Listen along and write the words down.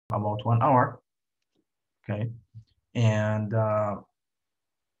about 1 hour, okay? And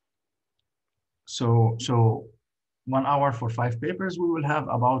so 1 hour for 5 papers, we will have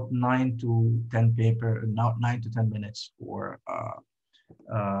about 9 to 10 minutes for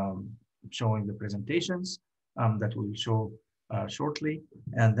showing the presentations that we'll show shortly,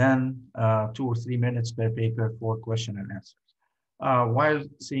 and then 2 or 3 minutes per paper for question and answers. While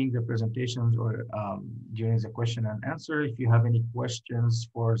seeing the presentations or during the question and answer, if you have any questions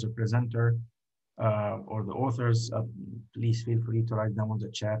for the presenter or the authors, please feel free to write them on the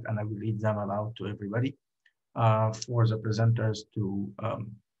chat, and I will read them aloud to everybody for the presenters to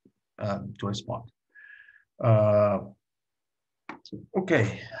respond.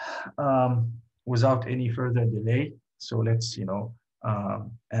 Okay, without any further delay, so let's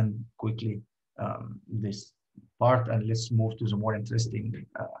end quickly this part, and let's move to the more interesting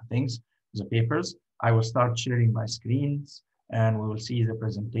things, the papers. I will start sharing my screens, and we will see the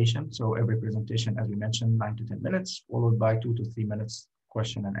presentation. So every presentation, as we mentioned, 9 to 10 minutes, followed by 2 to 3 minutes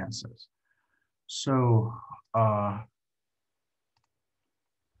question and answers. So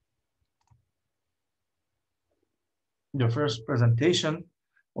the first presentation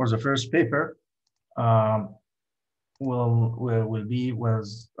or the first paper will be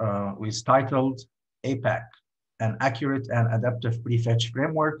was titled APAC, an accurate and adaptive prefetch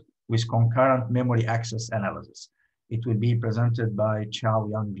framework with concurrent memory access analysis. It will be presented by Chao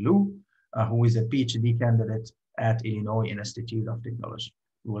Young Lu, who is a PhD candidate at Illinois Institute of Technology.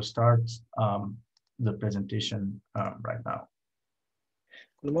 We will start the presentation right now.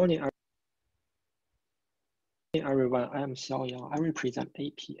 Good morning, everyone. I am Xiao Yang. I represent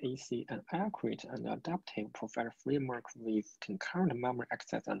APAC, an accurate and adaptive profile framework with concurrent memory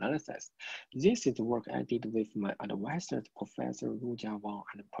access analysis. This is the work I did with my advisors, Professor Rujia Wang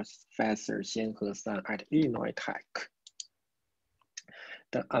and Professor Xianhe San at Illinois Tech.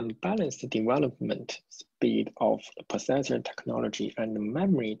 The unbalanced development speed of the processor technology and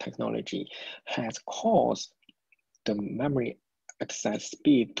memory technology has caused the memory access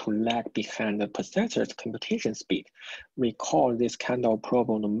speed to lag behind the processor's computation speed. We call this kind of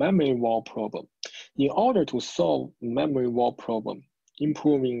problem the memory wall problem. In order to solve memory wall problem,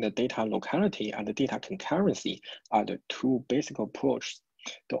 improving the data locality and the data concurrency are the two basic approaches.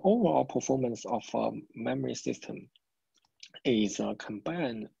 The overall performance of a memory system is a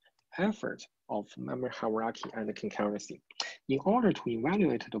combined effort of memory hierarchy and concurrency. In order to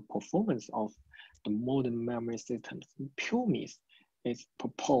evaluate the performance of the modern memory systems, PUMIS is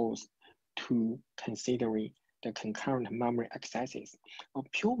proposed to considering the concurrent memory accesses. A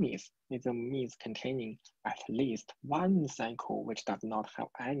PUMIS is a means containing at least one cycle which does not have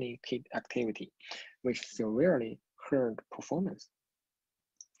any key activity, which severely hurt performance.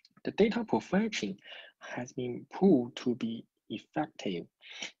 The data prefetching has been proved to be effective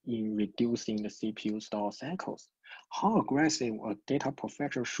in reducing the CPU stall cycles. How aggressive a data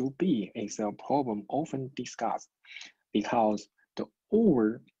prefetcher should be is a problem often discussed because the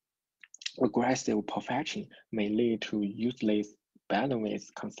over-aggressive prefetching may lead to useless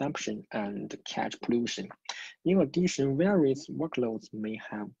bandwidth consumption and cache pollution. In addition, various workloads may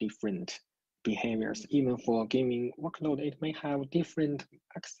have different behaviors. Even for a given workload, it may have different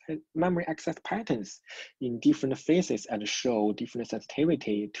memory access patterns in different phases and show different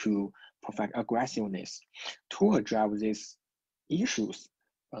sensitivity to perfect aggressiveness. To address these issues,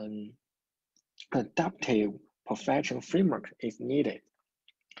 an adaptive prefetching framework is needed.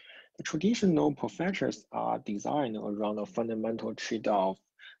 The traditional prefetchers are designed around a fundamental trade-off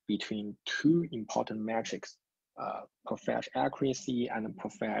between two important metrics, prefetch accuracy and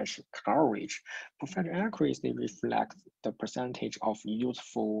prefetch coverage. Prefetch accuracy reflects the percentage of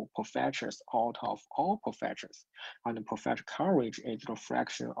useful prefetchers out of all prefetchers, and prefetch coverage is the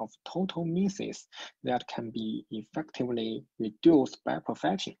fraction of total misses that can be effectively reduced by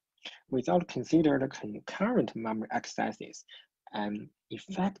prefetching. Without considering the concurrent memory accesses, an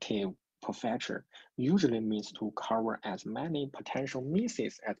effective prefetcher usually means to cover as many potential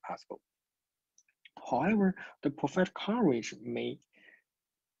misses as possible. However, the prefetch coverage may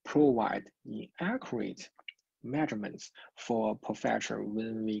provide inaccurate measurements for a prefetcher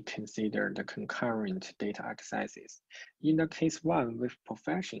when we consider the concurrent data accesses. In the case 1 with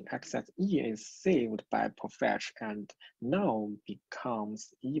prefetching, access E is saved by prefetch and now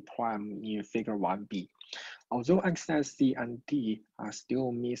becomes E prime in figure 1b. Although access C and D are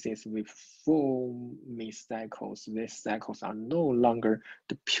still misses with full miss cycles, these cycles are no longer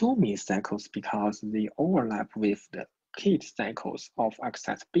the pure miss cycles because they overlap with the key cycles of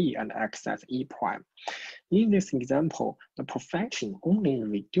access B and access E prime. In this example, the prefetching only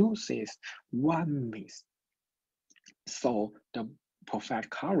reduces one miss. So the perfect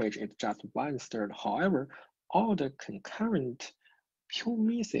coverage is just 1/3. However, all the concurrent pure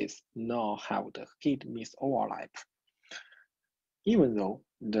misses now have the hit miss overlap. Even though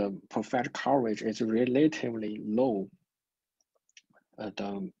the perfect coverage is relatively low,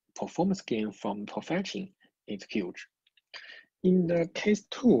 the performance gain from perfecting is huge. In the case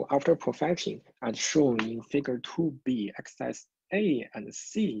 2, after perfecting, as shown in figure 2b, access A and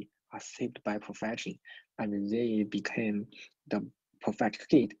C are saved by perfecting, and they became the perfect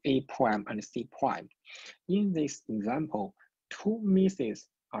hit A prime and C prime. In this example, 2 misses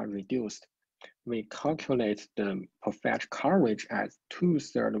are reduced. We calculate the perfect coverage as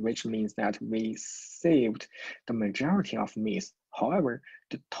 2/3, which means that we saved the majority of miss. However,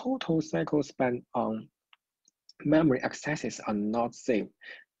 the total cycle spent on memory accesses are not saved.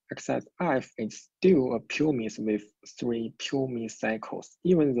 Access F is still a pure miss with 3 pure miss cycles,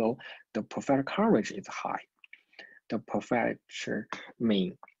 even though the perfect coverage is high. The prefecture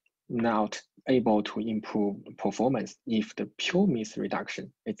may not able to improve performance if the pure miss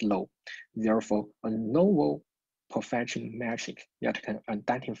reduction is low. Therefore, a novel perfection metric that can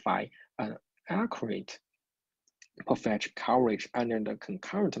identify an accurate perfect coverage under the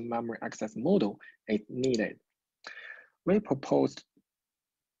concurrent memory access model is needed. We proposed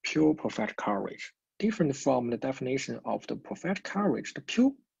pure perfect coverage. Different from the definition of the perfect coverage, the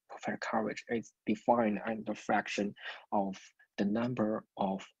pure perfect coverage is defined as the fraction of the number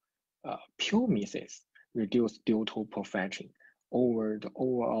of pure misses reduced due to perfecting over the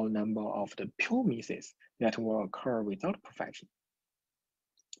overall number of the pure misses that will occur without perfecting.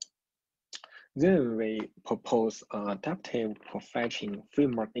 Then we propose an adaptive perfecting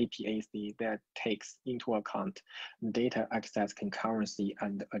framework APAC that takes into account data access concurrency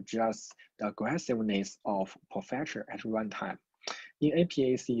and adjusts the aggressiveness of perfecture at runtime. In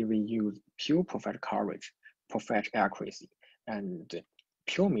APAC, we use pure perfect coverage, perfect accuracy, and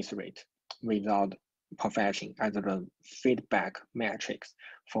pure miss rate without perfecting as the feedback metrics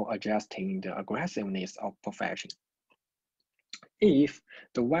for adjusting the aggressiveness of perfecting. If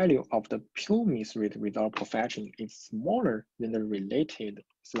the value of the pure miss rate without perfecting is smaller than the related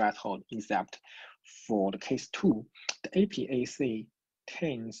threshold, except for the case 2, the APAC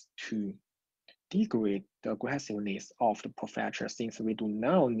tends to degrade the aggressiveness of the perfecture since we do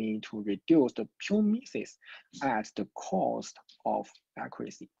now need to reduce the pure misses at the cost of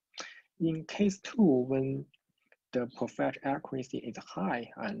accuracy. In case 2, when the perfect accuracy is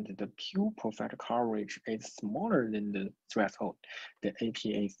high and the pure perfect coverage is smaller than the threshold, the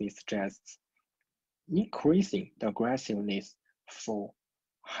APAC suggests increasing the aggressiveness for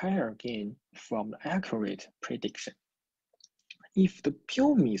higher gain from the accurate prediction. If the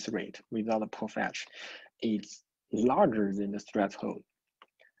pure miss rate without a perfect is larger than the threshold,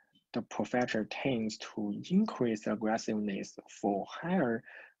 the perfecter tends to increase the aggressiveness for higher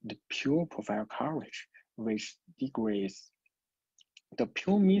the pure perfect coverage, which degrades the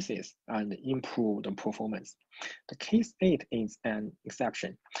pure misses and improve the performance. The case 8 is an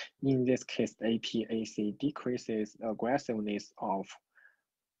exception. In this case, the APAC decreases the aggressiveness of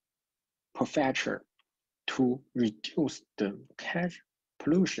perfecture to reduce the cache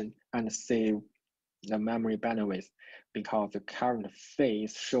pollution and save the memory bandwidth because the current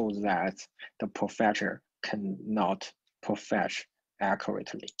phase shows that the perfecter cannot perfect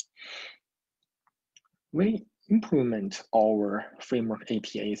accurately. We implement our framework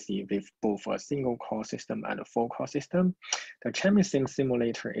APAC with both a single core system and a full core system. The Chemistry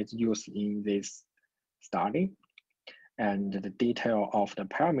simulator is used in this study, and the detail of the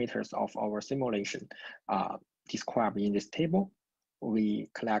parameters of our simulation are described in this table. We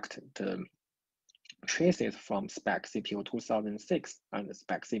collect the traces from spec CPU 2006 and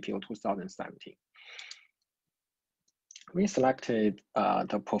spec CPU 2017. We selected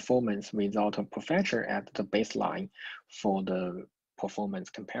the performance without a perfecture at the baseline for the performance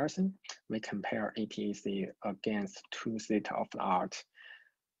comparison. We compare APAC against two state-of-the-art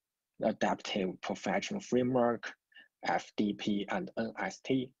adaptive perfection framework, FDP and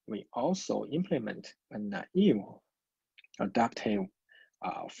NST. We also implement a naive adaptive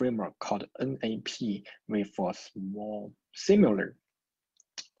framework called NAP with a small similar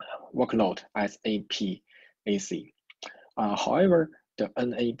workload as APAC. However, the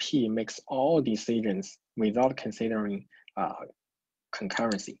NAP makes all decisions without considering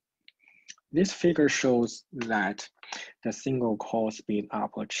concurrency. This figure shows that the single core speed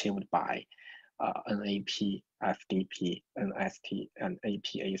up achieved by NAP, FDP, NST, and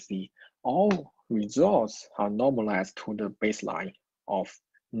APAC, all results are normalized to the baseline of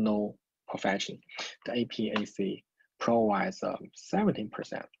no perfection. The APAC provides a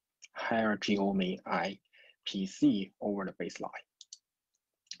 17% higher GOMI IPC over the baseline.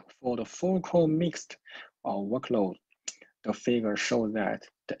 For the focal mixed workload, the figure shows that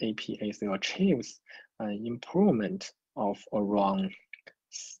the APAC achieves an improvement of around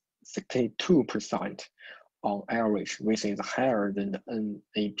 62% on average, which is higher than the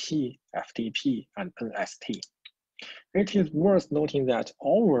NAP, FTP, and NST. It is worth noting that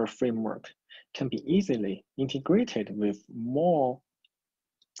our framework can be easily integrated with more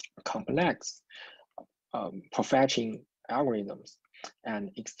complex prefetching algorithms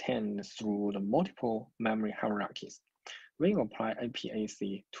and extend through the multiple memory hierarchies. We apply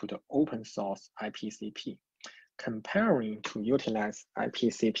IPAC to the open source IPCP, comparing to utilize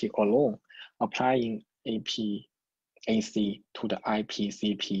IPCP alone. Applying APAC to the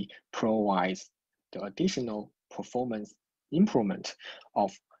IPCP provides the additional performance improvement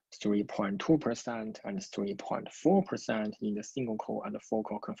of 3.2% and 3.4% in the single core and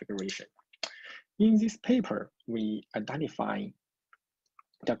focal configuration. In this paper, we identify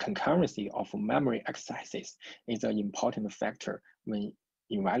the concurrency of memory accesses is an important factor when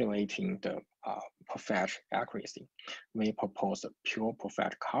evaluating the perfect accuracy. We propose pure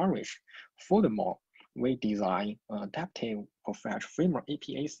perfect coverage. Furthermore, we design an adaptive perfect framework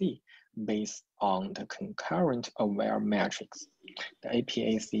APAC based on the concurrent aware matrix. The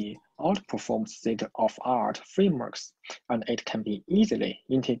APAC outperforms state-of-art frameworks, and it can be easily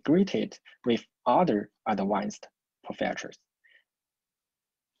integrated with other advanced prefetchers.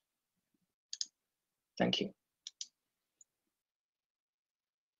 Thank you.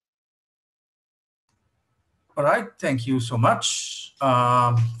 All right, thank you so much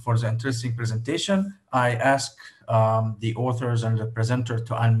for the interesting presentation. I ask the authors and the presenter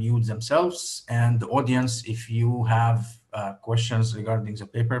to unmute themselves, and the audience, if you have questions regarding the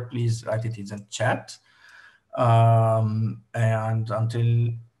paper, please write it in the chat. And until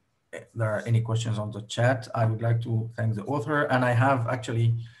there are any questions on the chat, I would like to thank the author. And I have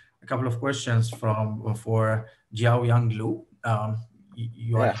actually a couple of questions for Jiaoyang Lu.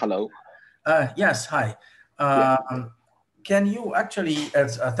 Hello. Yes, hi. Can you actually,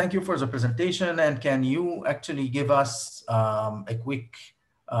 thank you for the presentation, and can you actually give us a quick,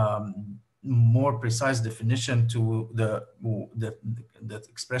 more precise definition to the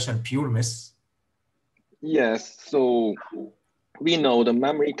expression pure miss? Yes, so we know the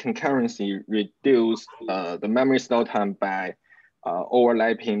memory concurrency reduce the memory stall time by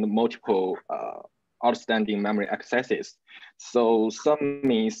overlapping the multiple outstanding memory accesses. So some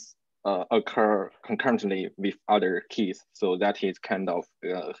miss occur concurrently with other keys. So that is kind of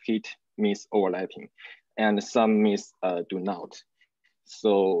hit miss overlapping, and some miss do not.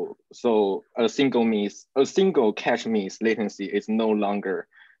 So a single cache miss latency is no longer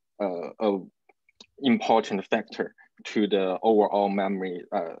a important factor to the overall memory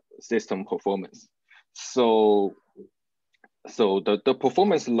system performance. So the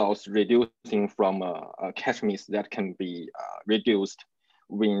performance loss reducing from a cache miss that can be reduced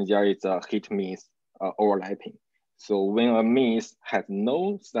when there is a hit miss overlapping. So when a miss has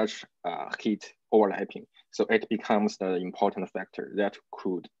no such hit overlapping, so it becomes the important factor that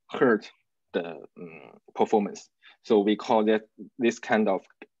could hurt the performance. So we call that this kind of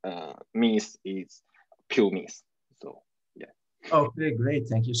miss is pure miss. So yeah. Okay, great.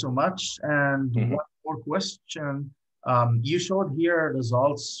 Thank you so much. And one more question. You showed here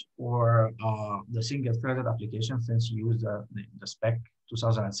results for the single-threaded application since you used the spec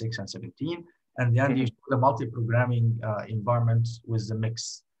 2006 and 17, and then you showed the multi-programming environment with the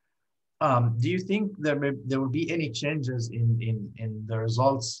mix. Do you think there will be any changes in the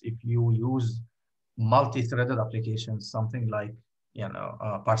results if you use multi-threaded applications, something like, you know,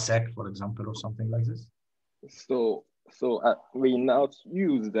 Parsec, for example, or something like this? So we not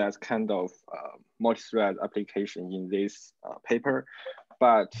use that kind of multi-thread application in this paper,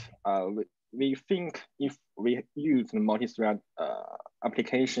 but we think if we use the multi-thread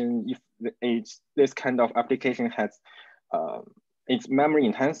application, if this kind of application has it's memory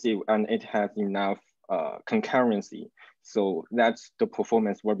intensive and it has enough concurrency, so that's the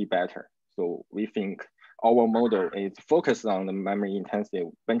performance will be better. So we think our model is focused on the memory intensive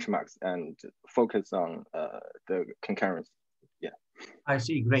benchmarks and focus on the concurrency. Yeah. I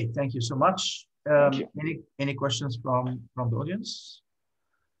see. Great. Thank you so much. Any questions from the audience?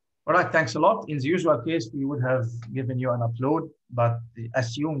 All right. Thanks a lot. In the usual case, we would have given you an upload, but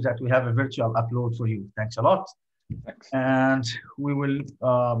assume that we have a virtual upload for you. Thanks a lot. Thanks. And we will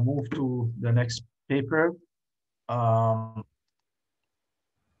move to the next paper. The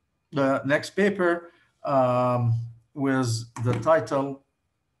next paper with the title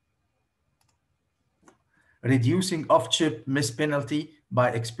Reducing Off-Chip Miss Penalty by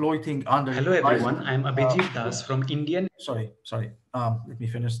exploiting Hello everyone, underutilized. I am Abhijit Das from Indian. Sorry. Let me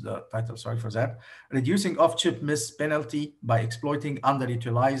finish the title. Sorry for that. Reducing off-chip miss penalty by exploiting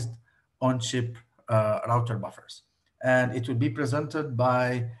underutilized on-chip router buffers. And it will be presented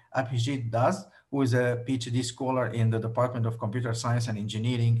by Abhijit Das, who is a PhD scholar in the Department of Computer Science and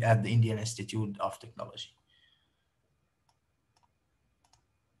Engineering at the Indian Institute of Technology.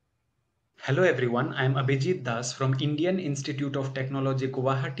 Hello everyone, I am Abhijit Das from Indian Institute of Technology,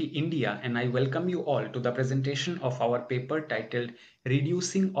 Guwahati, India, and I welcome you all to the presentation of our paper titled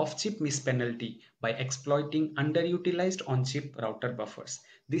Reducing Off-Chip Miss Penalty by Exploiting Underutilized On-Chip Router Buffers.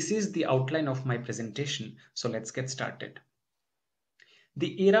 This is the outline of my presentation, so let's get started.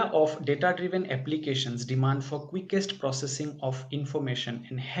 The era of data-driven applications demand for quickest processing of information,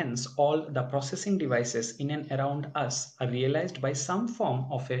 and hence all the processing devices in and around us are realized by some form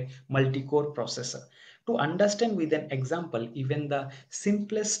of a multi-core processor. To understand with an example, even the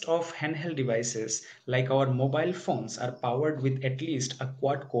simplest of handheld devices like our mobile phones are powered with at least a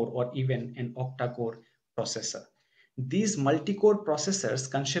quad-core or even an octa-core processor. These multi-core processors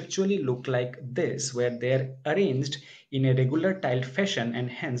conceptually look like this, where they are arranged in a regular tiled fashion,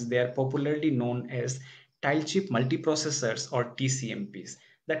 and hence they are popularly known as tile chip multiprocessors or TCMPs.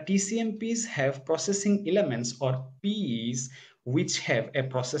 The TCMPs have processing elements or PEs which have a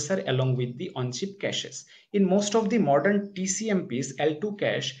processor along with the on-chip caches. In most of the modern TCMPs, L2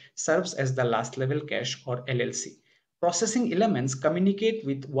 cache serves as the last level cache or LLC. Processing elements communicate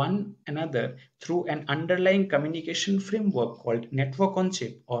with one another through an underlying communication framework called network on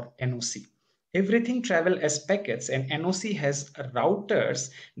chip or NOC. Everything travels as packets, and NOC has routers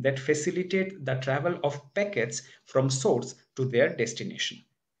that facilitate the travel of packets from source to their destination.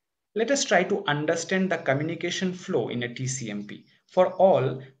 Let us try to understand the communication flow in a TCMP. For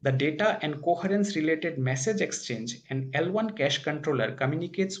all the data and coherence related message exchange, an L1 cache controller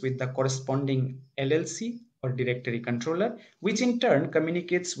communicates with the corresponding LLC or directory controller, which in turn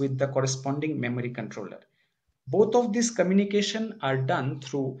communicates with the corresponding memory controller. Both of these communication are done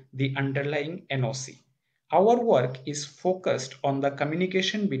through the underlying NOC. Our work is focused on the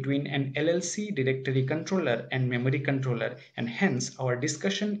communication between an LLC, directory controller, and memory controller, and hence our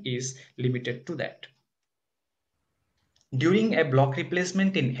discussion is limited to that. During a block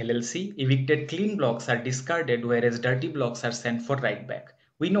replacement in LLC, evicted clean blocks are discarded whereas dirty blocks are sent for write back.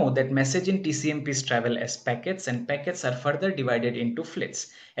 We know that message in TCMPs travel as packets, and packets are further divided into flits.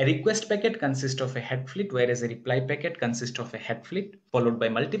 A request packet consists of a head flit, whereas a reply packet consists of a head flit followed by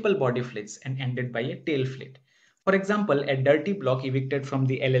multiple body flits and ended by a tail flit. For example, a dirty block evicted from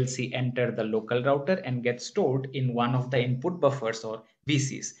the LLC enters the local router and gets stored in one of the input buffers or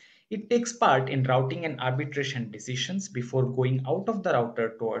VCs. It takes part in routing and arbitration decisions before going out of the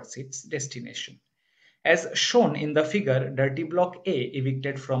router towards its destination. As shown in the figure, dirty block A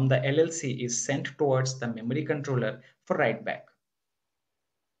evicted from the LLC is sent towards the memory controller for write back.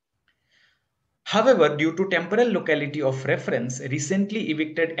 However, due to temporal locality of reference, recently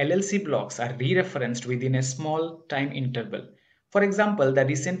evicted LLC blocks are re-referenced within a small time interval. For example, the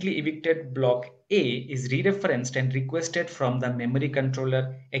recently evicted block A is re-referenced and requested from the memory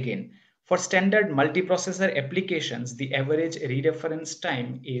controller again. For standard multiprocessor applications, the average re-reference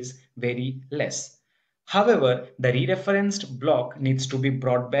time is very less. However, the re-referenced block needs to be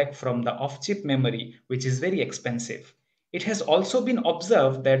brought back from the off-chip memory, which is very expensive. It has also been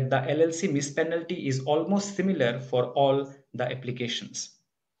observed that the LLC miss penalty is almost similar for all the applications.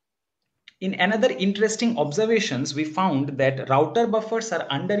 In another interesting observations, we found that router buffers are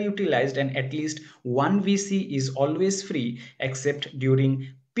underutilized and at least one VC is always free except during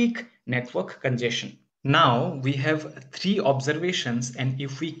peak network congestion. Now we have three observations, and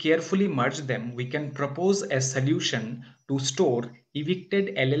if we carefully merge them, we can propose a solution to store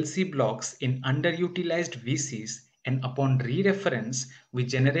evicted LLC blocks in underutilized VCs, and upon re-reference, we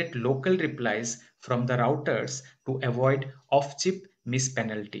generate local replies from the routers to avoid off-chip miss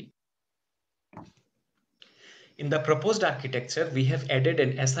penalty. In the proposed architecture, we have added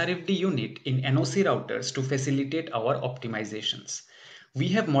an SRFD unit in NOC routers to facilitate our optimizations. We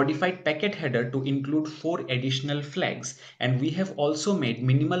have modified packet header to include 4 additional flags, and we have also made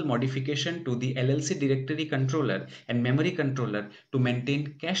minimal modification to the LLC directory controller and memory controller to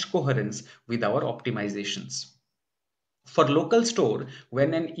maintain cache coherence with our optimizations. For local store,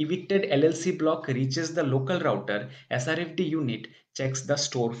 when an evicted LLC block reaches the local router, SRFD unit checks the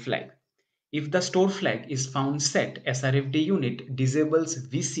store flag. If the store flag is found set, SRFD unit disables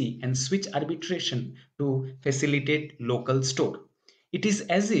VC and switch arbitration to facilitate local store. It is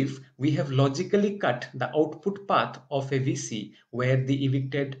as if we have logically cut the output path of a VC where the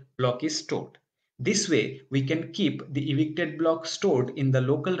evicted block is stored. This way, we can keep the evicted block stored in the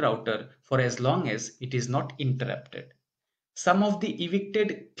local router for as long as it is not interrupted. Some of the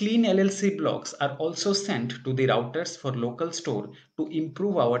evicted clean LLC blocks are also sent to the routers for local store to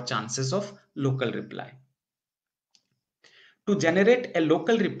improve our chances of local reply. To generate a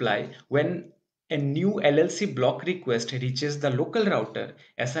local reply when a new LLC block request reaches the local router,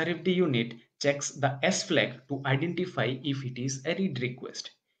 SRFD unit checks the S flag to identify if it is a read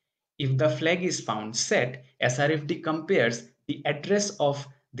request. If the flag is found set, SRFD compares the address of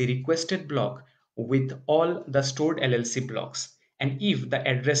the requested block with all the stored LLC blocks. And if the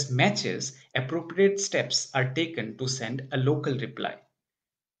address matches, appropriate steps are taken to send a local reply.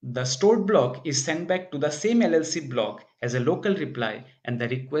 The stored block is sent back to the same LLC block as a local reply, and the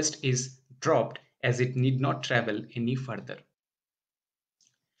request is dropped as it need not travel any further.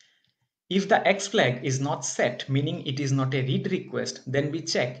 If the X flag is not set, meaning it is not a read request, then we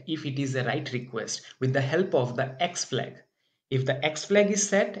check if it is a write request with the help of the X flag. If the X flag is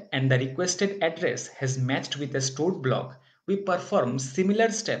set and the requested address has matched with a stored block, we perform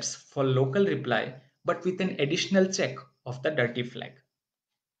similar steps for local reply but with an additional check of the dirty flag.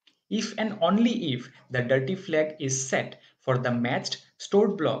 If and only if the dirty flag is set for the matched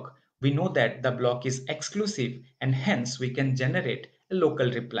stored block, we know that the block is exclusive and hence we can generate a local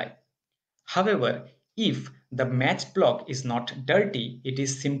reply. However, if the matched block is not dirty, it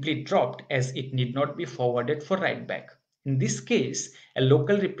is simply dropped as it need not be forwarded for write back. In this case, a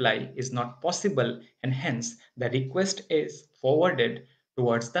local reply is not possible and hence the request is forwarded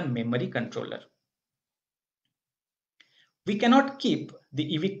towards the memory controller. We cannot keep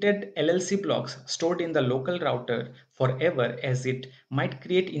the evicted LLC blocks stored in the local router forever as it might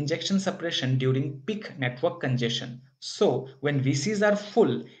create injection suppression during peak network congestion. So when VCs are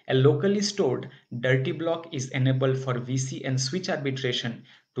full, a locally stored dirty block is enabled for VC and switch arbitration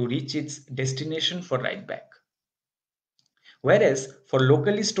to reach its destination for write back. Whereas for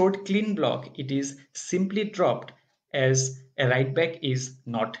locally stored clean block, it is simply dropped as a write back is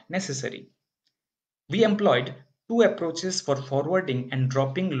not necessary. We employed two approaches for forwarding and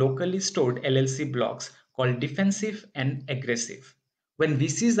dropping locally stored LLC blocks called defensive and aggressive. When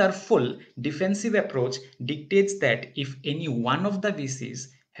VCs are full, defensive approach dictates that if any one of the VCs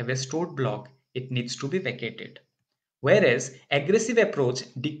have a stored block, it needs to be vacated. Whereas aggressive approach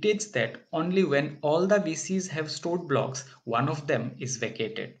dictates that only when all the VCs have stored blocks, one of them is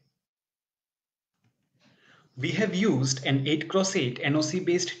vacated. We have used an 8x8 NOC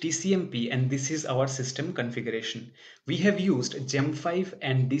based TCMP and this is our system configuration. We have used GEM5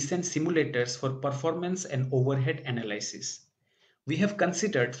 and decent simulators for performance and overhead analysis. We have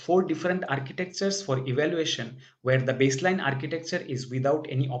considered 4 different architectures for evaluation where the baseline architecture is without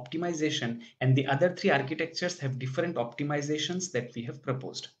any optimization and the other 3 architectures have different optimizations that we have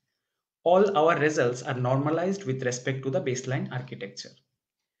proposed. All our results are normalized with respect to the baseline architecture.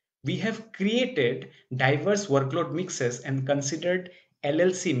 We have created diverse workload mixes and considered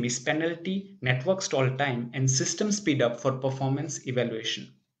LLC miss penalty, network stall time, and system speed up for performance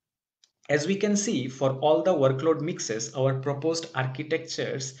evaluation. As we can see, for all the workload mixes, our proposed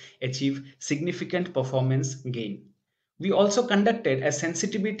architectures achieve significant performance gain. We also conducted a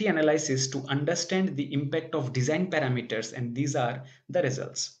sensitivity analysis to understand the impact of design parameters, and these are the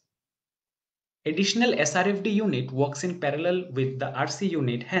results. Additional SRFD unit works in parallel with the RC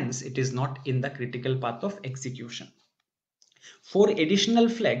unit, hence it is not in the critical path of execution. 4 additional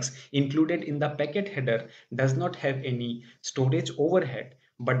flags included in the packet header does not have any storage overhead,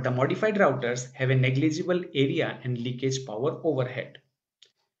 but the modified routers have a negligible area and leakage power overhead.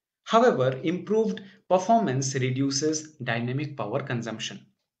 However, improved performance reduces dynamic power consumption.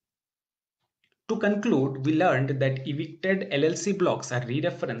 To conclude, we learned that evicted LLC blocks are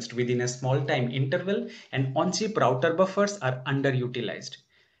re-referenced within a small time interval and on-chip router buffers are underutilized.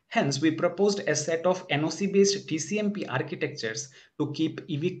 Hence, we proposed a set of NOC-based TCMP architectures to keep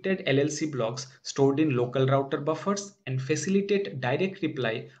evicted LLC blocks stored in local router buffers and facilitate direct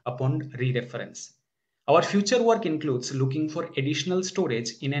reply upon re-reference. Our future work includes looking for additional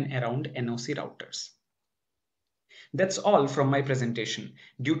storage in and around NOC routers. That's all from my presentation.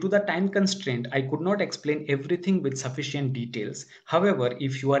 Due to the time constraint, I could not explain everything with sufficient details. However,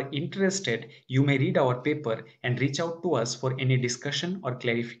 if you are interested, you may read our paper and reach out to us for any discussion or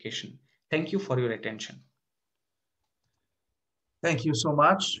clarification. Thank you for your attention. Thank you so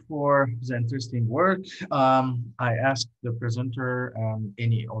much for the interesting work. I asked the presenter and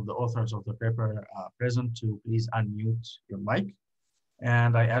any of the authors of the paper present to please unmute your mic.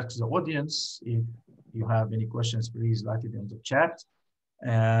 And I asked the audience if you have any questions, please write it in the chat.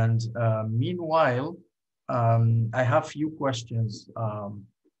 And meanwhile, I have few questions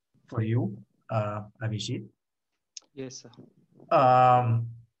for you. Abhishek. Yes, sir.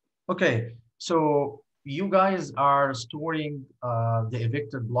 Okay, so you guys are storing the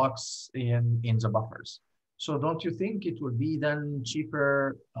evicted blocks in the buffers. So don't you think it would be then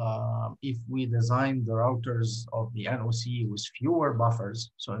cheaper if we design the routers of the NOC with fewer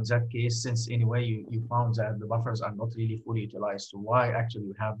buffers? So in that case, since anyway you found that the buffers are not really fully utilized, so why actually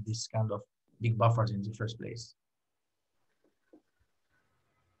we have this kind of big buffers in the first place?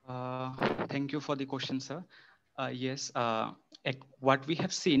 Thank you for the question, sir. Yes, what we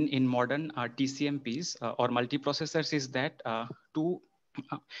have seen in modern TCMPs or multiprocessors is that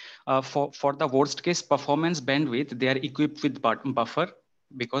for the worst case performance bandwidth, they are equipped with buffer,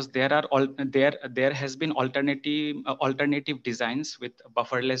 because there has been alternative designs with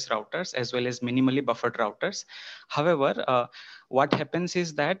bufferless routers as well as minimally buffered routers. However, what happens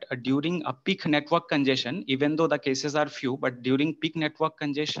is that during a peak network congestion, even though the cases are few, but during peak network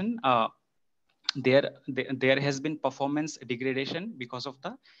congestion, there has been performance degradation because of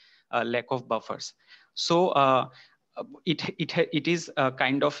the lack of buffers. So it is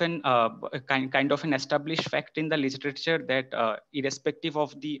kind of an established fact in the literature that irrespective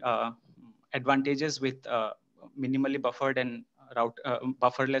of the advantages with minimally buffered and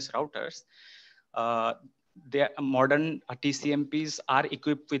bufferless routers, uh, modern TCMPs are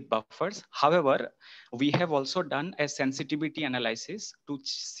equipped with buffers. However, we have also done a sensitivity analysis to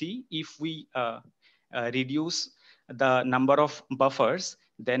see if we reduce the number of buffers,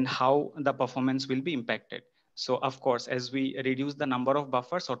 then how the performance will be impacted. So of course, as we reduce the number of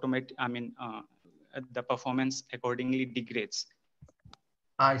buffers, the performance accordingly degrades.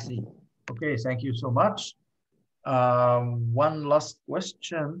 I see. Okay, thank you so much. One last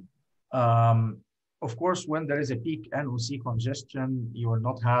question. Um, of course, when there is a peak NOC congestion, you will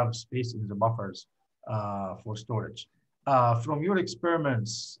not have space in the buffers for storage. From your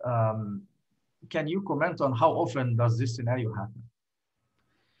experiments, can you comment on how often does this scenario happen?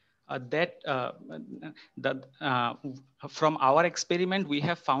 From our experiment, we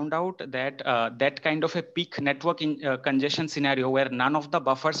have found out that that kind of a peak network congestion scenario where none of the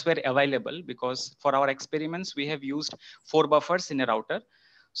buffers were available, because for our experiments we have used 4 buffers in a router.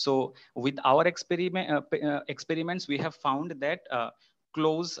 So with our experiments, we have found that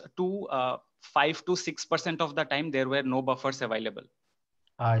close to 5 to 6% of the time there were no buffers available.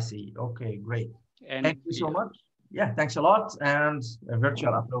 I see. Okay, great. And thank you so much. Yeah, thanks a lot, and a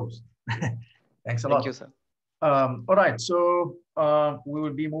virtual applause. Thanks a lot. Thank you, sir. All right, so we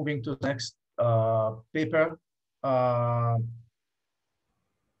will be moving to the next paper.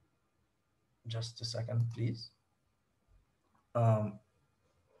 Just a second, please.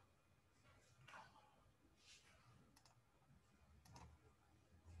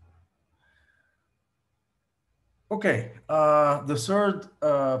 Okay, the third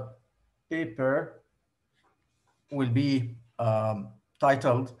paper will be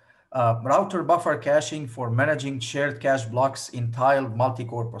titled Router Buffer Caching for Managing Shared Cache Blocks in Tiled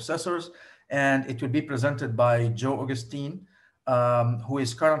Multi-Core Processors. And it will be presented by Joe Augustine, who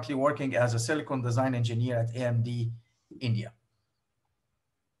is currently working as a silicon design engineer at AMD, India.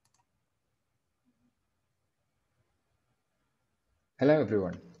 Hello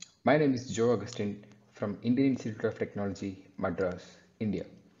everyone, my name is Joe Augustine from Indian Institute of Technology, Madras, India.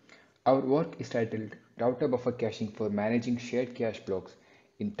 Our work is titled Router Buffer Caching for Managing Shared Cache Blocks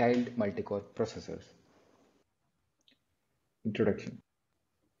in Tiled Multi-Core Processors. Introduction.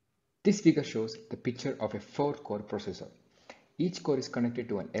 This figure shows the picture of a 4-core processor. Each core is connected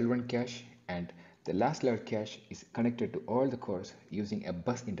to an L1 cache, and the last level cache is connected to all the cores using a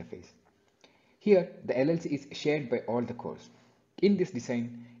bus interface. Here, the LLC is shared by all the cores. In this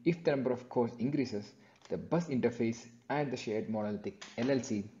design, if the number of cores increases, the bus interface and the shared monolithic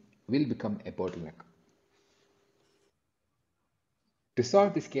LLC will become a bottleneck. To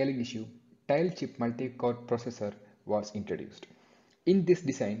solve the scaling issue, tile chip multi-core processor was introduced. In this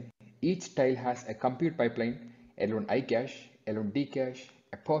design, each tile has a compute pipeline, L1I cache, L1D cache,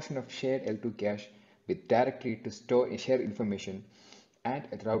 a portion of shared L2 cache with directory to store shared information, and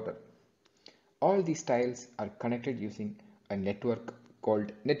a router. All these tiles are connected using a network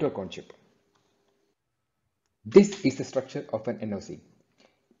called network on chip. This is the structure of an NOC.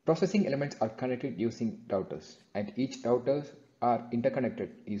 Processing elements are connected using routers, and each routers are interconnected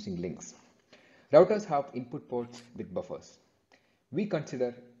using links. Routers have input ports with buffers. We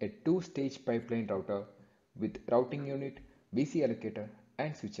consider a 2-stage pipeline router with routing unit, VC allocator,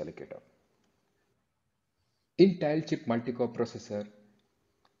 and switch allocator. In tile chip multi-core processor,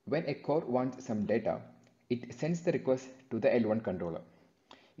 when a core wants some data, it sends the request to the L1 controller.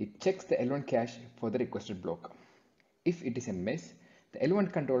 It checks the L1 cache for the requested block. If it is a mess, The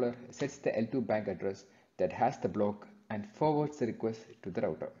L1 controller sets the L2 bank address that has the block and forwards the request to the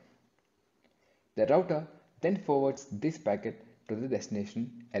router. The router then forwards this packet to the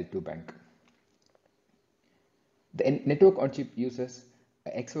destination L2 bank. The network on chip uses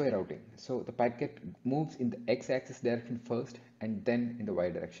a XY routing, so the packet moves in the X-axis direction first and then in the Y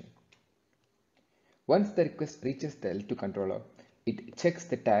direction. Once the request reaches the L2 controller, it checks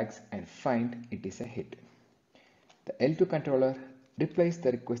the tags and finds it is a hit. The L2 controller replies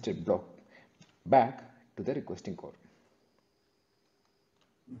the requested block back to the requesting core.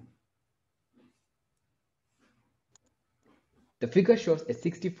 The figure shows a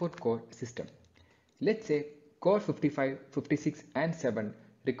 64-core system. Let's say core 55, 56 and 7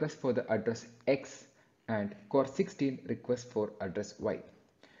 request for the address X and core 16 request for address Y.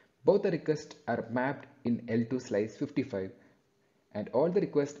 Both the requests are mapped in L2 slice 55 and all the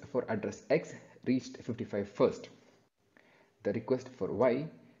requests for address X reached 55 first. The request for Y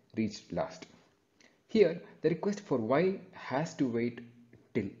reached last. Here, the request for Y has to wait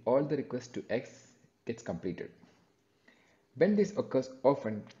till all the requests to X gets completed. When this occurs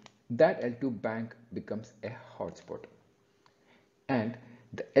often, that L2 bank becomes a hotspot and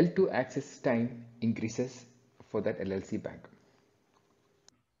the L2 access time increases for that LLC bank.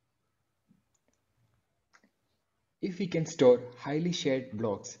 If we can store highly shared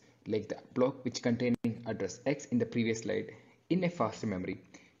blocks like the block which containing address X in the previous slide in a faster memory,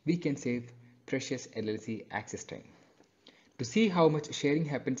 we can save precious LLC access time. To see how much sharing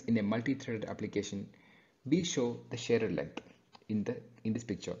happens in a multi-threaded application, we show the sharer length in this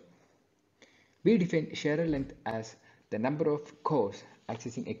picture. We define sharer length as the number of cores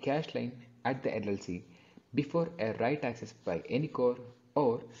accessing a cache line at the LLC before a write access by any core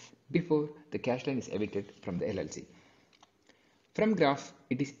or before the cache line is evicted from the LLC. From graph,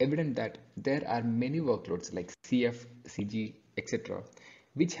 it is evident that there are many workloads like CF, CG, etc.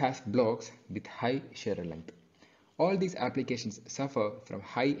 which has blocks with high sharer length. All these applications suffer from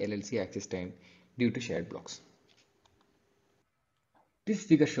high LLC access time due to shared blocks. This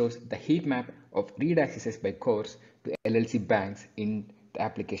figure shows the heat map of read accesses by cores to LLC banks in the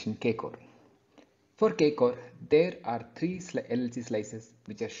application kcore. For kcore, there are 3 LLC slices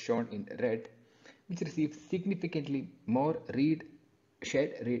which are shown in red, which receive significantly more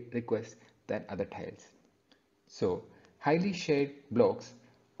shared requests than other tiles. So, highly shared blocks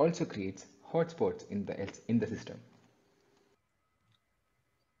also creates hotspots in the system.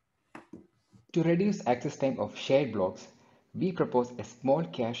 To reduce access time of shared blocks, we propose a small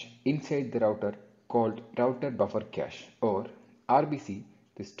cache inside the router called router buffer cache or RBC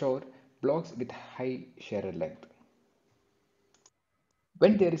to store blocks with high sharer length.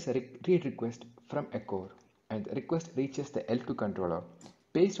 When there is a read request from a core and the request reaches the L2 controller,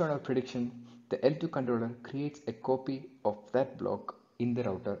 based on our prediction, the L2 controller creates a copy of that block in the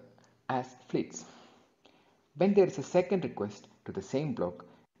router as flits. When there is a second request to the same block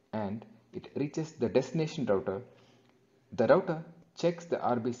and it reaches the destination router, the router checks the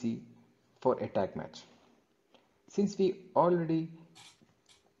RBC for a tag match. Since we already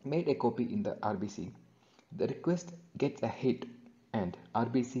made a copy in the RBC, the request gets a hit and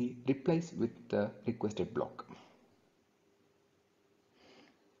RBC replies with the requested block.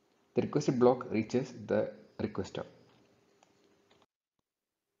 The requested block reaches the requester.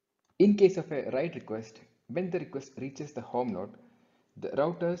 In case of a write request, when the request reaches the home node, the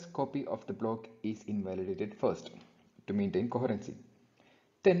router's copy of the block is invalidated first to maintain coherency.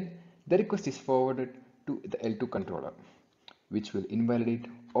 Then the request is forwarded to the L2 controller, which will invalidate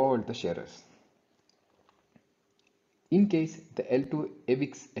all the sharers. In case the L2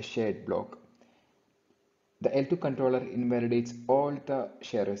 evicts a shared block, the L2 controller invalidates all the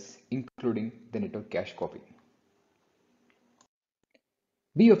sharers, including the network cache copy.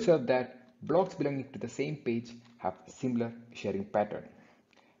 We observe that blocks belonging to the same page have similar sharing pattern.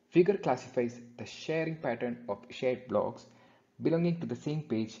 Figure classifies the sharing pattern of shared blocks belonging to the same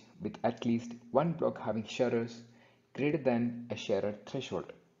page with at least one block having sharers greater than a sharer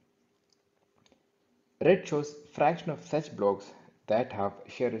threshold. Red shows fraction of such blocks that have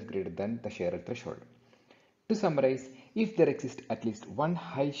sharers greater than the sharer threshold. To summarize, if there exists at least one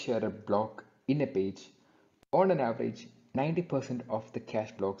high sharer block in a page, on an average, 90% of the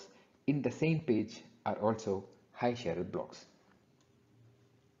cache blocks in the same page are also high sharer blocks.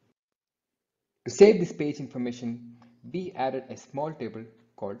 To save this page information, we added a small table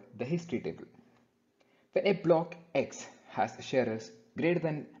called the history table. When a block X has sharers greater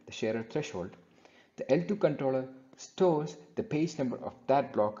than the sharer threshold, the L2 controller stores the page number of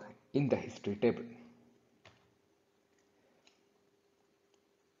that block in the history table.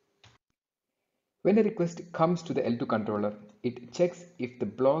 When a request comes to the L2 controller, it checks if the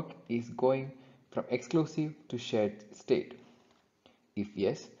block is going from exclusive to shared state. If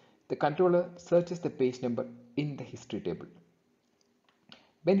yes, the controller searches the page number in the history table.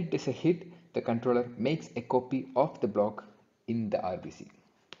 When it is a hit, the controller makes a copy of the block in the RBC.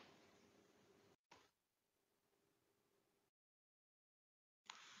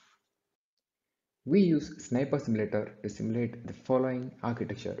 We use Sniper Simulator to simulate the following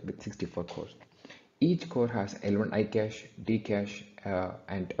architecture with 64 cores. Each core has L1 I cache, D cache,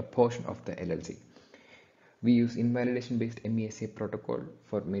 and a portion of the LLC. We use invalidation-based MESA protocol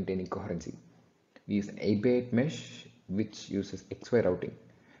for maintaining coherency. We use an 8x8 mesh which uses XY routing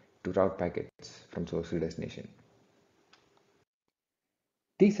to route packets from source to destination.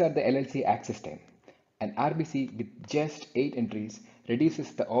 These are the LLC access time. An RBC with just 8 entries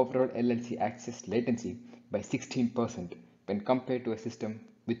reduces the overall LLC access latency by 16% when compared to a system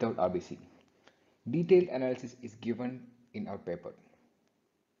without RBC. Detailed analysis is given in our paper.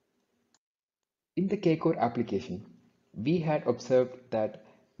 In the K-Core application, we had observed that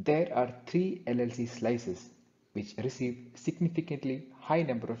there are 3 LLC slices which receive significantly high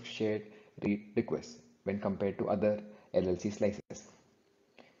number of shared read requests when compared to other LLC slices.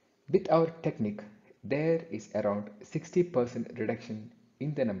 With our technique, there is around 60% reduction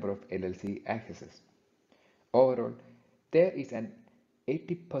in the number of LLC accesses. Overall, there is an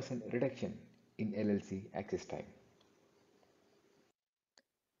 80% reduction in LLC access time.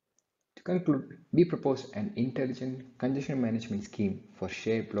 To conclude, we propose an intelligent congestion management scheme for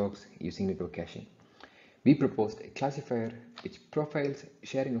shared blocks using network caching. We proposed a classifier which profiles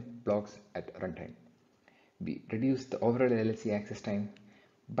sharing of blocks at runtime. We reduced the overall LLC access time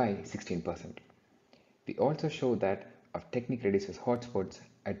by 16%. We also show that our technique reduces hotspots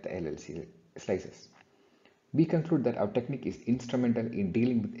at the LLC slices. We conclude that our technique is instrumental in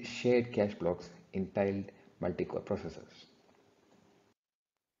dealing with shared cache blocks in tiled multi-core processors.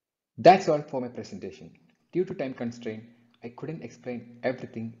 That's all for my presentation. Due to time constraint, I couldn't explain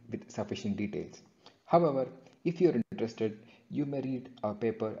everything with sufficient details. However, if you're interested, you may read our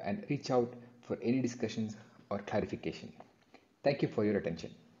paper and reach out for any discussions or clarification. Thank you for your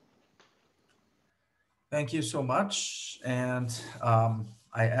attention. Thank you so much. And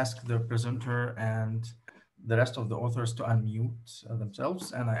I asked the presenter and the rest of the authors to unmute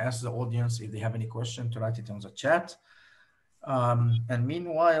themselves. And I asked the audience if they have any question to write it on the chat. And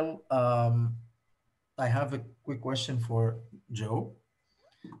meanwhile, I have a quick question for Joe.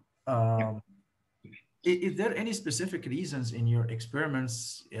 Is there any specific reasons in your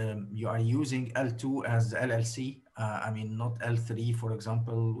experiments you are using L2 as the LLC? I mean, not L3, for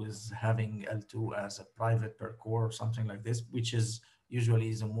example, with having L2 as a private per core or something like this, which is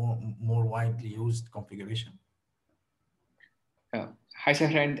usually the more widely used configuration. Hi,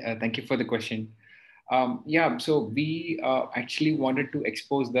 Sahran. Thank you for the question. Yeah, so we actually wanted to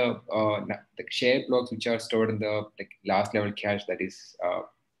expose the shared blocks which are stored in the last level cache, that is,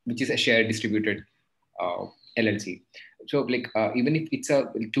 which is a shared distributed LLC. So even if it's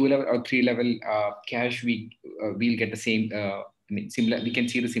a 2-level or 3-level cache, we'll get the same. I mean, similar. We can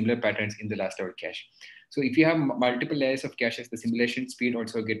see the similar patterns in the last level cache. So if you have multiple layers of caches, the simulation speed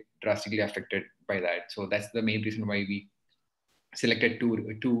also get drastically affected by that. So that's the main reason why we selected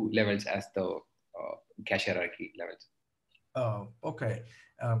two levels as the cache hierarchy levels. Oh, okay.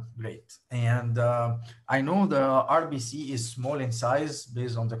 Great. And I know the RBC is small in size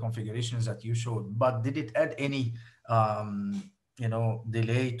based on the configurations that you showed, but did it add any,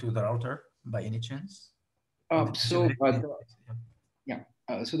 delay to the router by any chance? So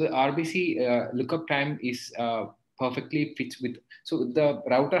the RBC lookup time is perfectly fits with, so the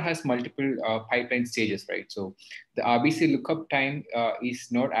router has multiple pipeline stages, right? So the RBC lookup time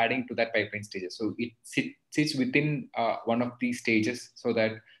is not adding to that pipeline stages. So it sits within one of these stages so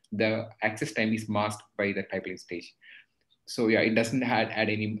that the access time is masked by that pipeline stage. So yeah, it doesn't add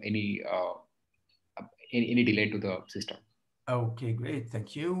any delay to the system. Okay, great.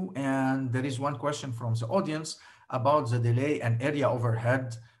 Thank you. And there is one question from the audience about the delay and area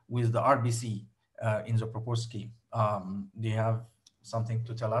overhead with the RBC in the proposed scheme. Do you have something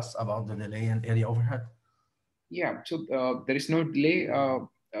to tell us about the delay and area overhead? Yeah, so there is no delay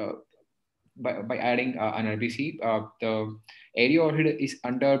by adding an RBC. The area overhead is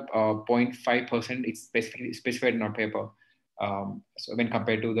under 0.5%. It's specified in our paper. So when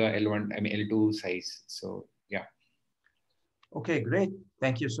compared to the L1, L2 size. So yeah. Okay, great.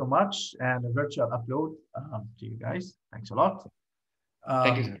 Thank you so much. And a virtual upload to you guys. Thanks a lot.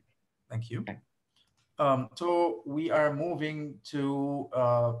 Thank you, sir. Thank you. So we are moving to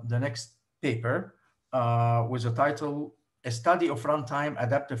the next paper with the title a study of runtime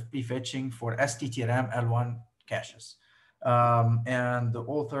adaptive prefetching for STT-RAM L1 caches. And the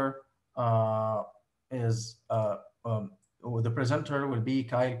author is, the presenter will be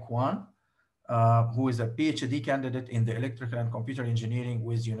Kyle Kwan, who is a PhD candidate in the electrical and computer engineering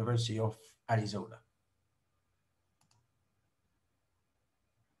with University of Arizona.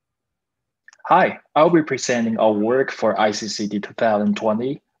 Hi, I'll be presenting our work for ICCD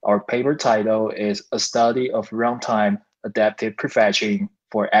 2020. Our paper title is A Study of Runtime Adaptive Prefetching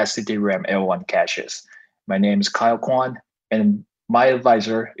for STT-RAM L1 Caches. My name is Kyle Kwan, and my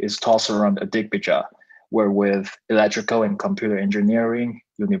advisor is Tosaran Adigbija. We're with Electrical and Computer Engineering,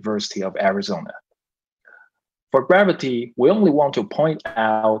 University of Arizona. For brevity, we only want to point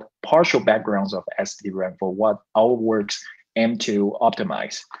out partial backgrounds of STT-RAM for what our works aim to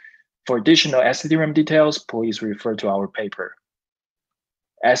optimize. For additional STT-RAM details, please refer to our paper.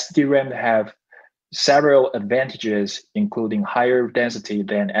 STT-RAM have several advantages, including higher density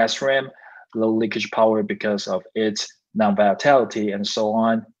than SRAM, low leakage power because of its non-volatility, and so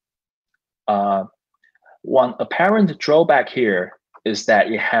on. One apparent drawback here is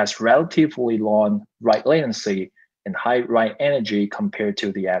that it has relatively long write latency and high write energy compared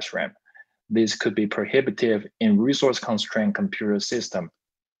to the SRAM. This could be prohibitive in resource-constrained computer systems.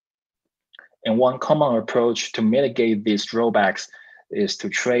 And one common approach to mitigate these drawbacks is to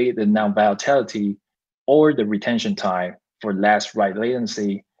trade the non-volatility or the retention time for less write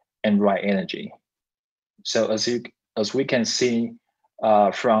latency and write energy. So as we can see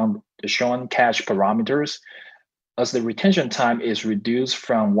from the shown cache parameters, as the retention time is reduced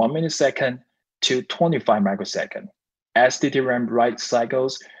from 1 millisecond to 25 microseconds, STT-RAM write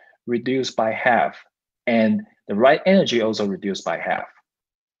cycles reduced by half, and the write energy also reduced by half.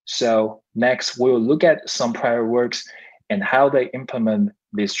 So next, we'll look at some prior works and how they implement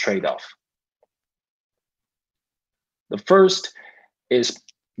this trade-off. The first is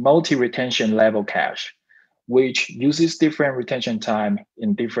multi-retention level cache, which uses different retention time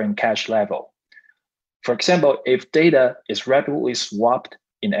in different cache level. For example, if data is rapidly swapped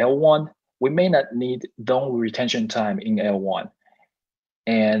in L1, we may not need long retention time in L1.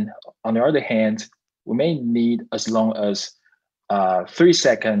 And on the other hand, we may need as long as 3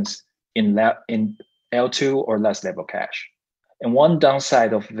 seconds in L2 or less level cache. And one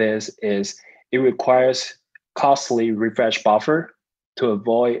downside of this is it requires costly refresh buffer to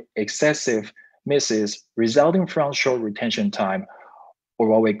avoid excessive misses resulting from short retention time, or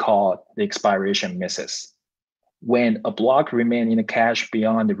what we call the expiration misses. When a block remains in the cache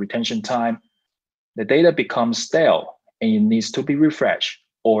beyond the retention time, the data becomes stale and it needs to be refreshed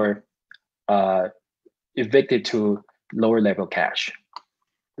or evicted to lower level cache.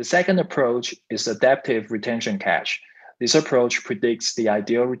 The second approach is adaptive retention cache. This approach predicts the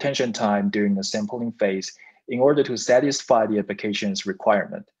ideal retention time during the sampling phase in order to satisfy the application's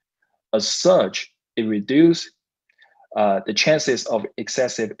requirement. As such, it reduces the chances of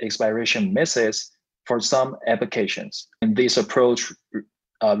excessive expiration misses for some applications. And this approach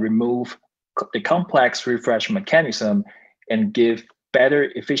removes the complex refresh mechanism and give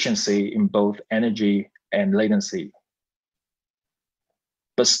better efficiency in both energy and latency.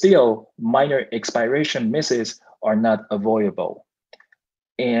 But still, minor expiration misses are not avoidable.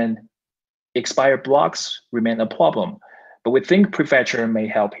 And expired blocks remain a problem, but we think prefetcher may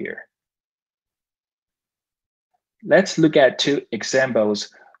help here. Let's look at two examples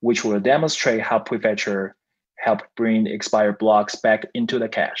which will demonstrate how prefetcher help bring expired blocks back into the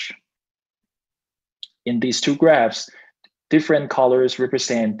cache. In these two graphs, different colors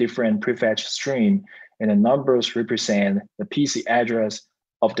represent different prefetch stream, and the numbers represent the PC address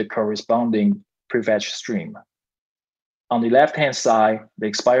of the corresponding prefetch stream. On the left-hand side, the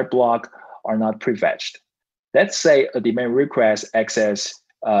expired block are not prefetched. Let's say a demand request access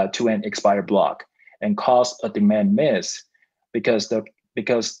to an expired block and cause a demand miss because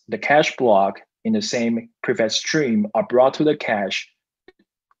the cache block in the same prefetch stream are brought to the cache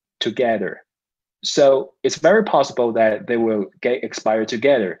together. So it's very possible that they will get expired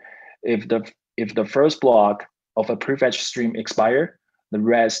together. If the first block of a prefetch stream expire, the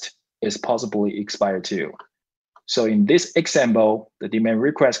rest is possibly expired too. So in this example, the demand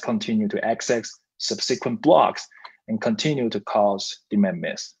request continue to access subsequent blocks and continue to cause demand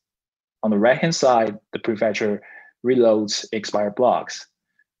miss. On the right-hand side, the prefetcher reloads expired blocks.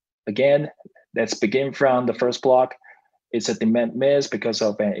 Again, let's begin from the first block. It's a demand miss because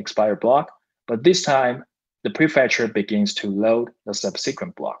of an expired block, but this time the prefetcher begins to load the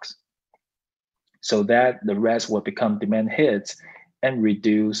subsequent blocks so that the rest will become demand hits and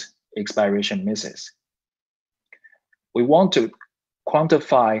reduce expiration misses. We want to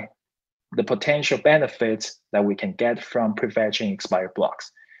quantify the potential benefits that we can get from prefetching expired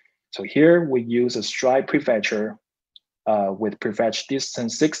blocks. So here we use a stripe prefetcher with prefetch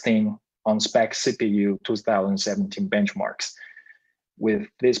distance 16 on spec CPU 2017 benchmarks. With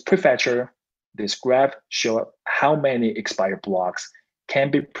this prefetcher, this graph shows how many expired blocks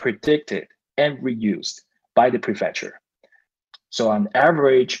can be predicted and reused by the prefetcher. So on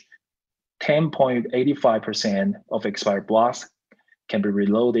average, 10.85% of expired blocks can be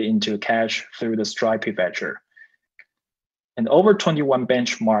reloaded into cache through the stripe prefetcher. And over 21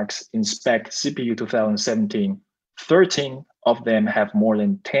 benchmarks in spec CPU 2017, 13 of them have more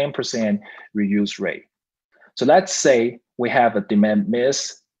than 10% reuse rate. So let's say we have a demand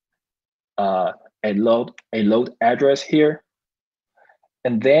miss, a load address here,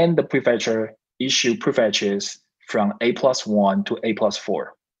 and then the prefetcher issue prefetches from A+1 to A+4.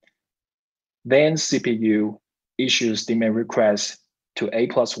 Then CPU issues demand requests to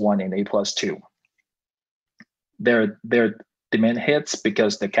A+1 and A+2. Their demand hits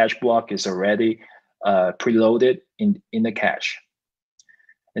because the cache block is already preloaded in the cache.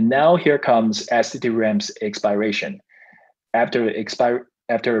 And now here comes STT-RAM's expiration. After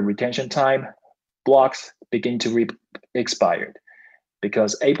retention time, blocks begin to be expired.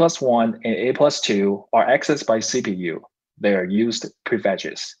 Because A+1 and A+2 are accessed by CPU, they are used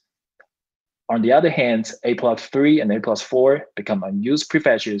prefetches. On the other hand, A+3 and A+4 become unused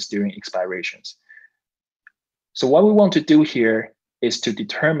prefetches during expirations. So what we want to do here is to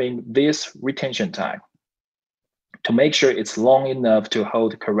determine this retention time to make sure it's long enough to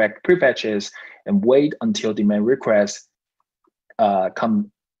hold correct prefetches and wait until demand requests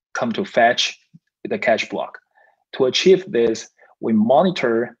come to fetch the cache block. To achieve this, we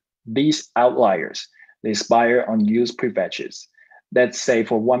monitor these outliers, the expire unused prefetches. Let's say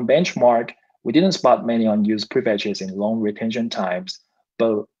for one benchmark, we didn't spot many unused prefetches in long retention times,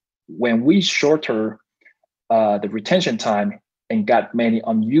 but when we shorter the retention time and got many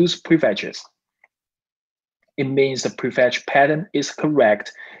unused prefetches, it means the prefetch pattern is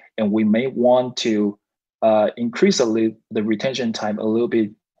correct, and we may want to increase the retention time a little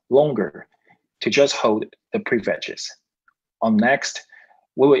bit longer to just hold the prefetches. Next,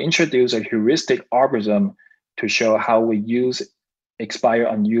 we will introduce a heuristic algorithm to show how we use expire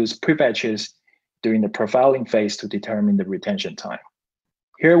unused prefetches during the profiling phase to determine the retention time.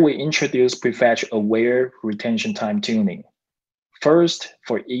 Here we introduce prefetch-aware retention time tuning. First,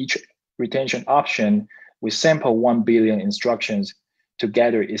 for each retention option, we sample 1 billion instructions to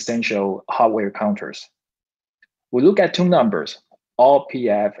gather essential hardware counters. We look at two numbers, all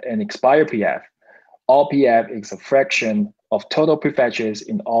PF and expire PF. All PF is a fraction of total prefetches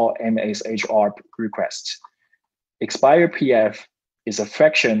in all MSHR requests. Expire PF is a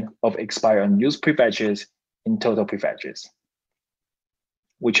fraction of expire unused prefetches in total prefetches.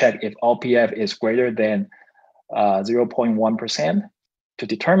 We check if all PF is greater than 0.1% to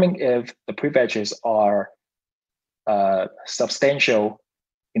determine if the prefetches are substantial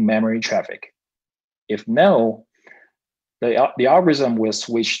in memory traffic. If no, the algorithm will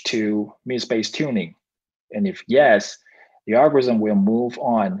switch to mid-space tuning. And if yes, the algorithm will move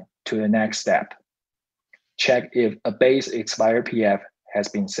on to the next step. Check if a base expire PF has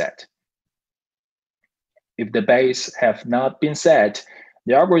been set. If the base have not been set,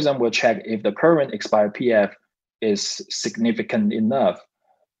 the algorithm will check if the current expire PF is significant enough.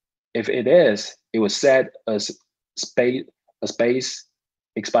 If it is, it will set a base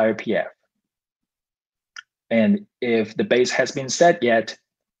expire PF. And if the base has been set yet,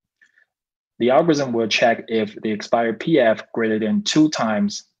 the algorithm will check if the expired PF greater than 2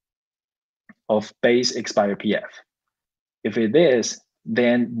 times of base expired PF. If it is,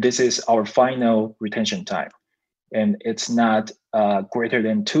 then this is our final retention time. And it's not greater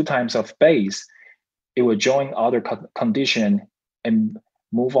than 2 times of base, it will join other condition and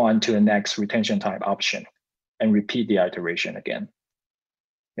move on to the next retention time option and repeat the iteration again.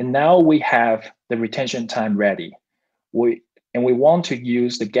 And now we have the retention time ready. We want to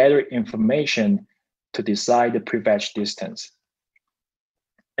use the gathered information to decide the prefetch distance.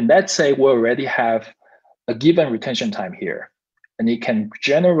 And let's say we already have a given retention time here, and it can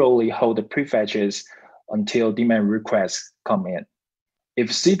generally hold the prefetches until demand requests come in. If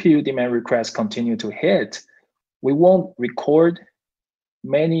CPU demand requests continue to hit, we won't record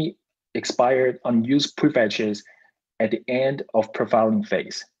many expired unused prefetches at the end of profiling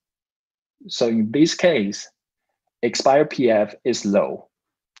phase. So in this case, expired PF is low.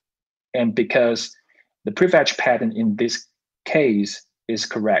 And because the prefetch pattern in this case is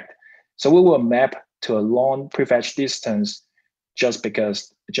correct, so we will map to a long prefetch distance just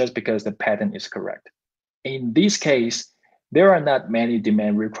because the pattern is correct. In this case, There are not many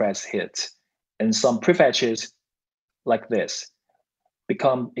demand request hits, and some prefetches, like this,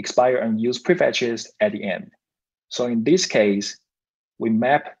 become expire unused prefetches at the end. So in this case, we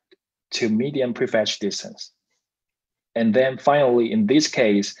map to median prefetch distance. And then finally, in this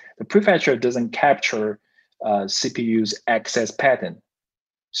case, the prefetcher doesn't capture CPU's access pattern.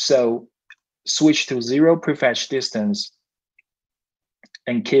 So switch to zero prefetch distance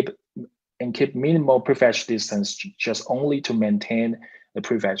and keep minimal prefetch distance just only to maintain the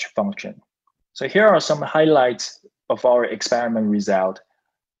prefetch function. So here are some highlights of our experiment result.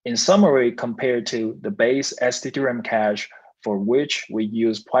 In summary, compared to the base STT-RAM cache for which we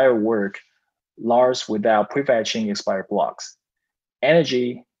use prior work, LARS without prefetching expired blocks,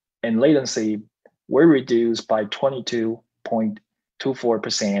 energy and latency were reduced by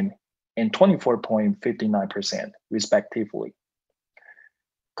 22.24% and 24.59% respectively.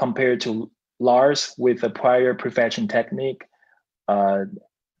 Compared to LARS with a prior prefetching technique,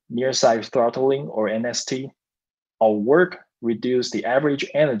 near side throttling or NST, our work reduced the average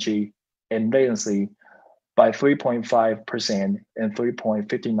energy and latency by 3.5% and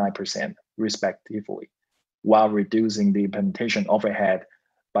 3.59% respectively, while reducing the implementation overhead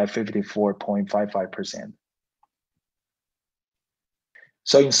by 54.55%.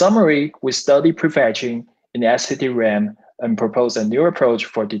 So in summary, we studied prefetching in STT-RAM and proposed a new approach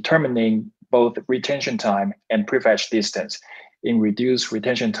for determining both retention time and prefetch distance in reduced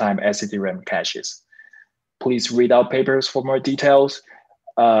retention time STT-RAM caches. Please read our papers for more details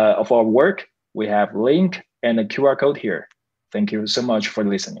of our work. We have link and a QR code here. Thank you so much for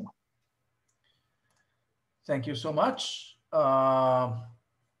listening. Thank you so much. I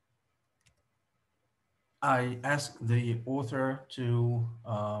ask the author to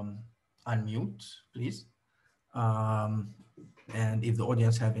unmute, please. And if the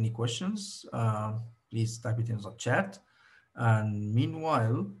audience have any questions, please type it in the chat. And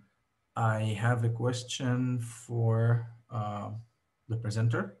meanwhile, I have a question for the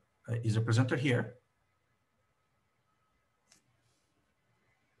presenter. Is the presenter here?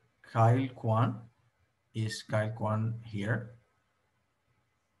 Kyle Kwan. Is Kyle Kwan here?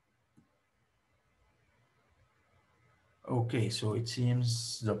 Okay, so it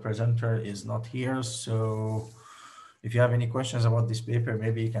seems the presenter is not here. So if you have any questions about this paper,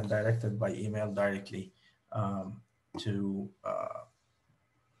 maybe you can direct it by email directly to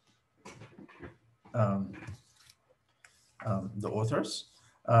the authors.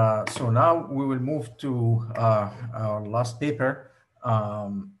 So now we will move to our last paper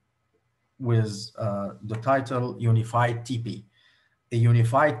with the title Unified TP, a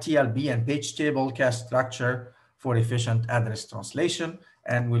unified TLB and page table cache structure for efficient address translation,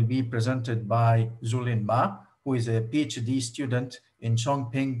 and will be presented by Zulin Ma, who is a PhD student in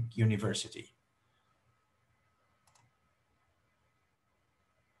Chongping University.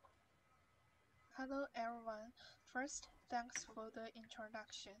 Hello everyone. First, thanks for the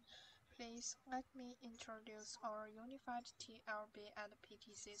introduction. Please let me introduce our unified TLB and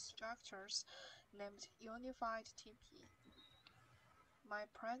PTC structures named Unified TP. My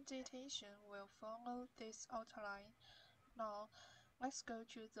presentation will follow this outline. Now, let's go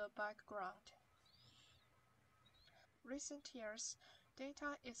to the background. Recent years,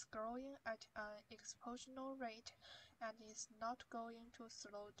 data is growing at an exponential rate and is not going to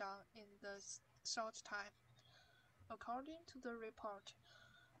slow down in the short time. According to the report,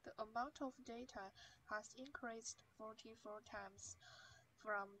 the amount of data has increased 44 times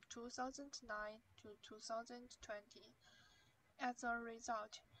from 2009 to 2020. As a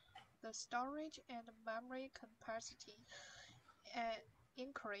result, the storage and memory capacity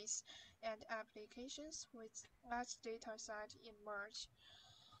increase and applications with large data set emerge.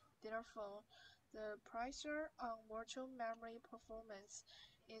 Therefore, the pressure on virtual memory performance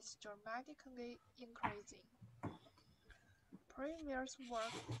is dramatically increasing. Previous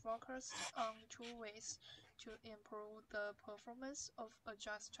work focused on two ways to improve the performance of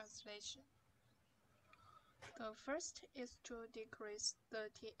adjust translation. The first is to decrease the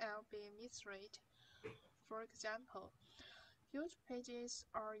TLB miss rate. For example, huge pages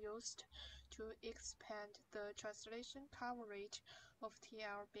are used to expand the translation coverage of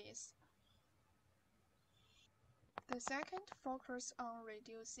TLBs. The second focuses on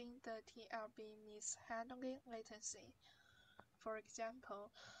reducing the TLB mishandling latency. For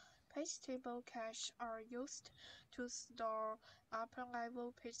example, page table cache are used to store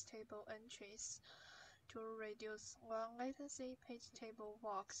upper-level page table entries to reduce low-latency page table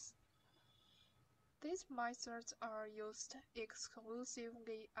walks. These methods are used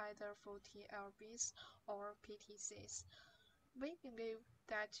exclusively either for TLBs or PTCs, We believe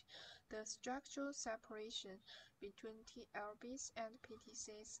that the structural separation between TLBs and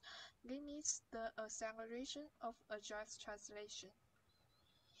PTCs limits the acceleration of address translation.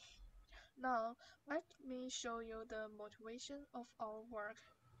 Now, let me show you the motivation of our work.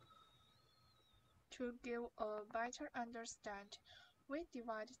 To give a better understand, we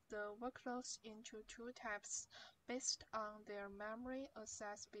divide the workloads into two types based on their memory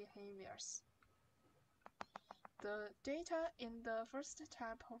access behaviors. The data in the first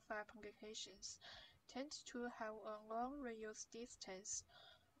type of applications tends to have a long reuse distance,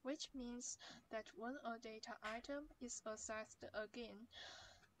 which means that when a data item is accessed again,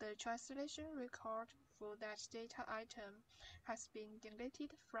 the translation record for that data item has been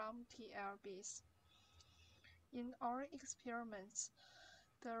deleted from TLBs. In our experiments,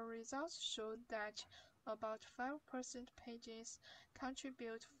 the results showed that about 5% pages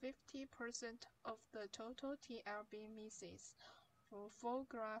contribute 50% of the total TLB misses for full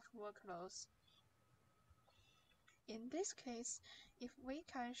graph workloads. In this case, if we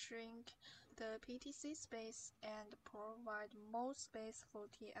can shrink the PTC space and provide more space for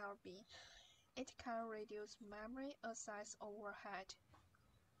TLB, it can reduce memory access overhead.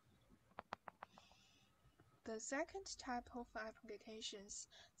 The second type of applications,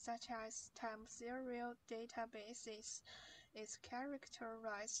 such as time serial databases, is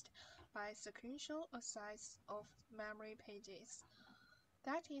characterized by sequential access of memory pages.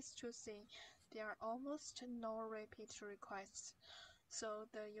 That is to say, there are almost no repeat requests, so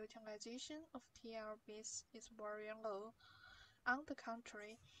the utilization of TLBs is very low. On the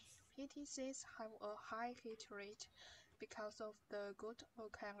contrary, PTCs have a high hit rate because of the good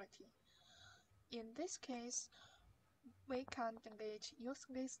locality. In this case, we can delete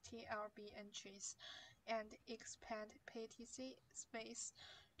useless TLB entries and expand PTC space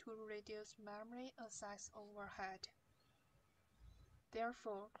to reduce memory access overhead.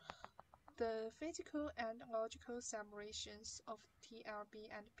 Therefore, the physical and logical separations of TLB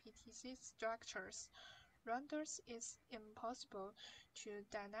and PTC structures renders it impossible to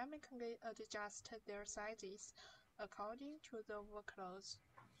dynamically adjust their sizes according to the workloads.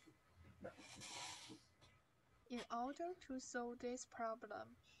 In order to solve this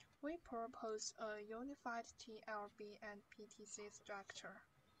problem, we propose a unified TLB and PTC structure.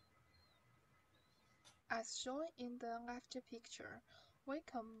 As shown in the left picture, we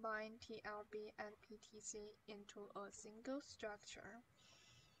combine TLB and PTC into a single structure.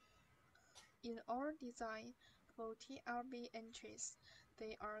 In our design, for TLB entries,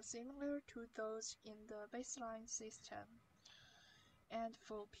 they are similar to those in the baseline system. And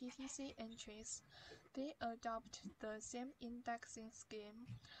for PTC entries, they adopt the same indexing scheme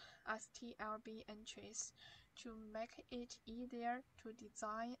as TLB entries to make it easier to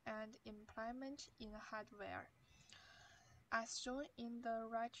design and implement in hardware. As shown in the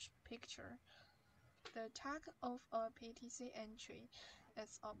right picture, the tag of a PTC entry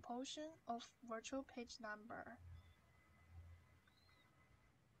is a portion of virtual page number.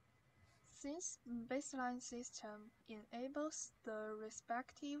 Since baseline system enables the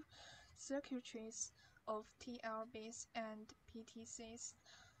respective circuitries of TLBs and PTCs,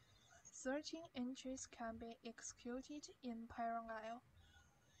 searching entries can be executed in parallel.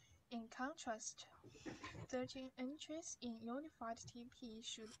 In contrast, searching entries in unified TP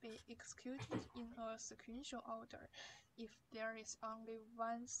should be executed in a sequential order if there is only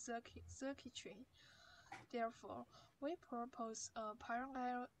one circuitry. Therefore, we propose a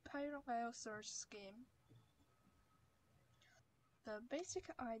parallel search scheme. The basic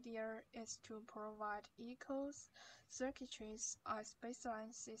idea is to provide equal circuitries as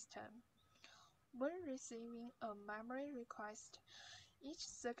baseline system. When receiving a memory request, each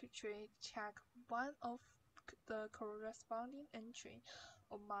circuitry checks one of the corresponding entry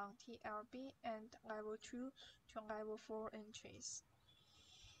among TLB and level 2 to level 4 entries.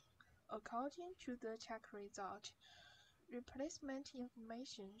 According to the check result, replacement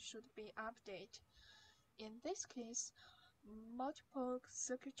information should be updated. In this case, multiple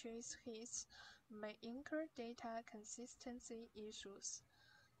circuitries hits may incur data consistency issues.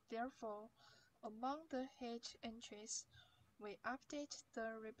 Therefore, among the hit entries, we update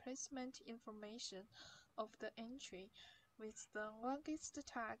the replacement information of the entry with the longest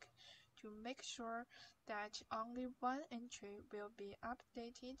tag to make sure that only one entry will be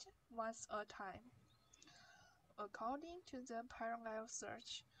updated once a time. According to the parallel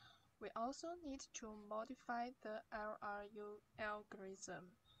search, we also need to modify the LRU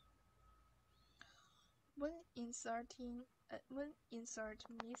algorithm. When insert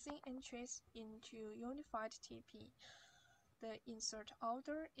missing entries into unified TP, the insert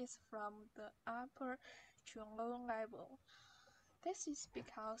order is from the upper to low level. This is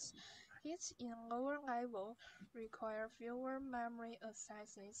because hits in lower level require fewer memory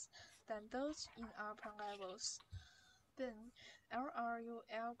accesses than those in upper levels. Then, LRU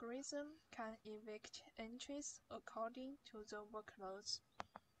algorithm can evict entries according to the workloads.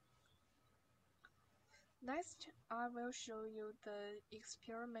 Next, I will show you the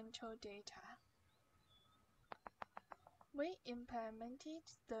experimental data. We implemented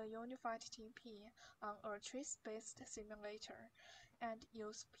the unified TP on a trace-based simulator and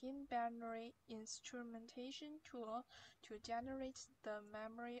used pin-binary instrumentation tool to generate the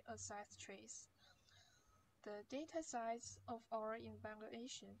memory access trace. The data size of our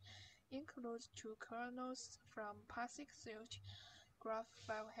evaluation includes two kernels from PASIC suite, Graph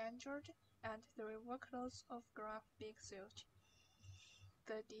 500, and three workloads of Graph Big Suite.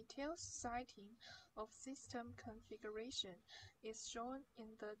 The detailed citing of system configuration is shown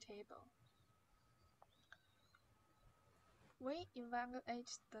in the table. We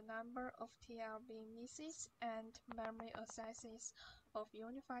evaluate the number of TLB misses and memory accesses of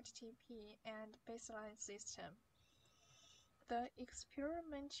unified TP and baseline system. The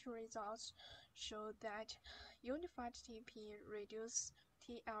experiment results show that unified TP reduces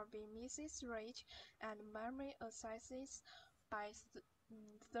TLB misses rate and memory accesses by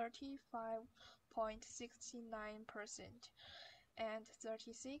 35.69% and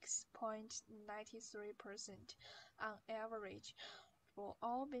 36.93% on average for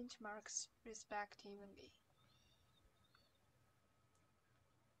all benchmarks respectively.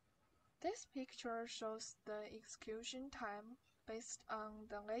 This picture shows the execution time based on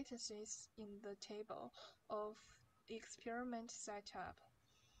the latencies in the table of experiment setup.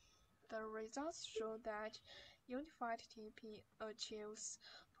 The results show that unified TP achieves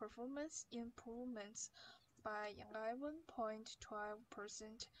performance improvements by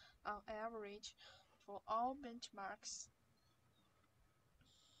 11.12% on average for all benchmarks.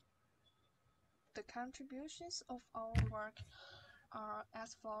 The contributions of our work are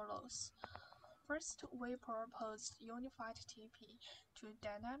as follows. First, we proposed unified TP to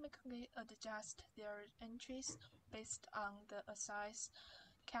dynamically adjust their entries based on the assigned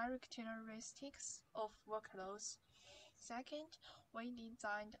characteristics of workloads. Second, we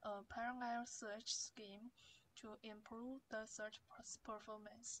designed a parallel search scheme to improve the search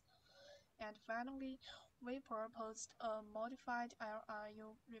performance. And finally, we proposed a modified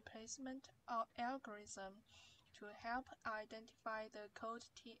LRU replacement algorithm to help identify the code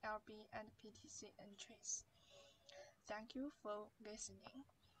TLB and PTC entries. Thank you for listening.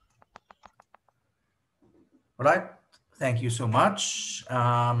 All right, thank you so much.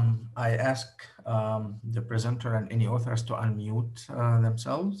 I ask the presenter and any authors to unmute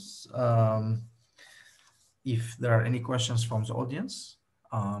themselves. If there are any questions from the audience,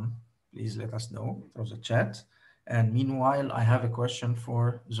 please let us know through the chat. And meanwhile, I have a question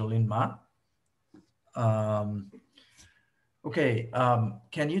for Zolin Ma. Okay,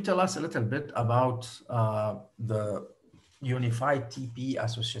 can you tell us a little bit about the unified TP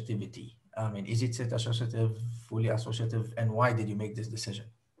associativity? I mean, is it set associative, fully associative, and why did you make this decision?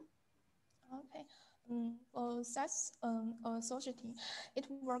 Okay, for SAS associative, it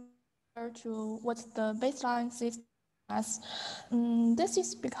works similar to what the baseline system does. This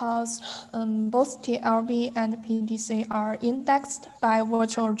is because both TLB and PTC are indexed by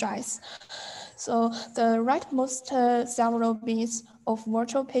virtual address. So the rightmost several bits of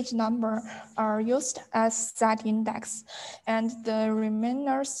virtual page number are used as set index, and the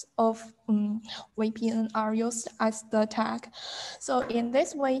remainers of VPN are used as the tag. So in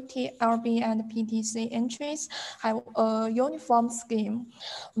this way, TLB and PTC entries have a uniform scheme,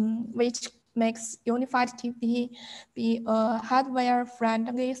 which makes unified TP be a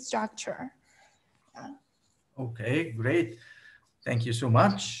hardware-friendly structure. Yeah. Okay, great. Thank you so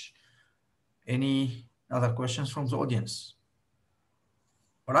much. Any other questions from the audience?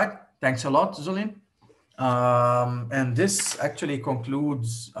 All right, thanks a lot, Zolin. And this actually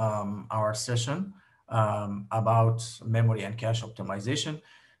concludes our session about memory and cache optimization.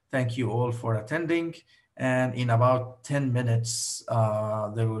 Thank you all for attending. And in about 10 minutes,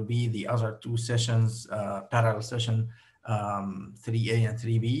 there will be the other two sessions, parallel session 3A and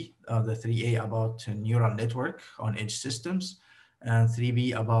 3B. The 3A about neural network on edge systems, and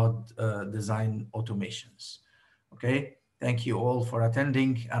 3B about design automations. Okay, thank you all for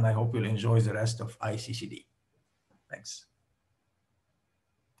attending, and I hope you'll enjoy the rest of ICCD. Thanks.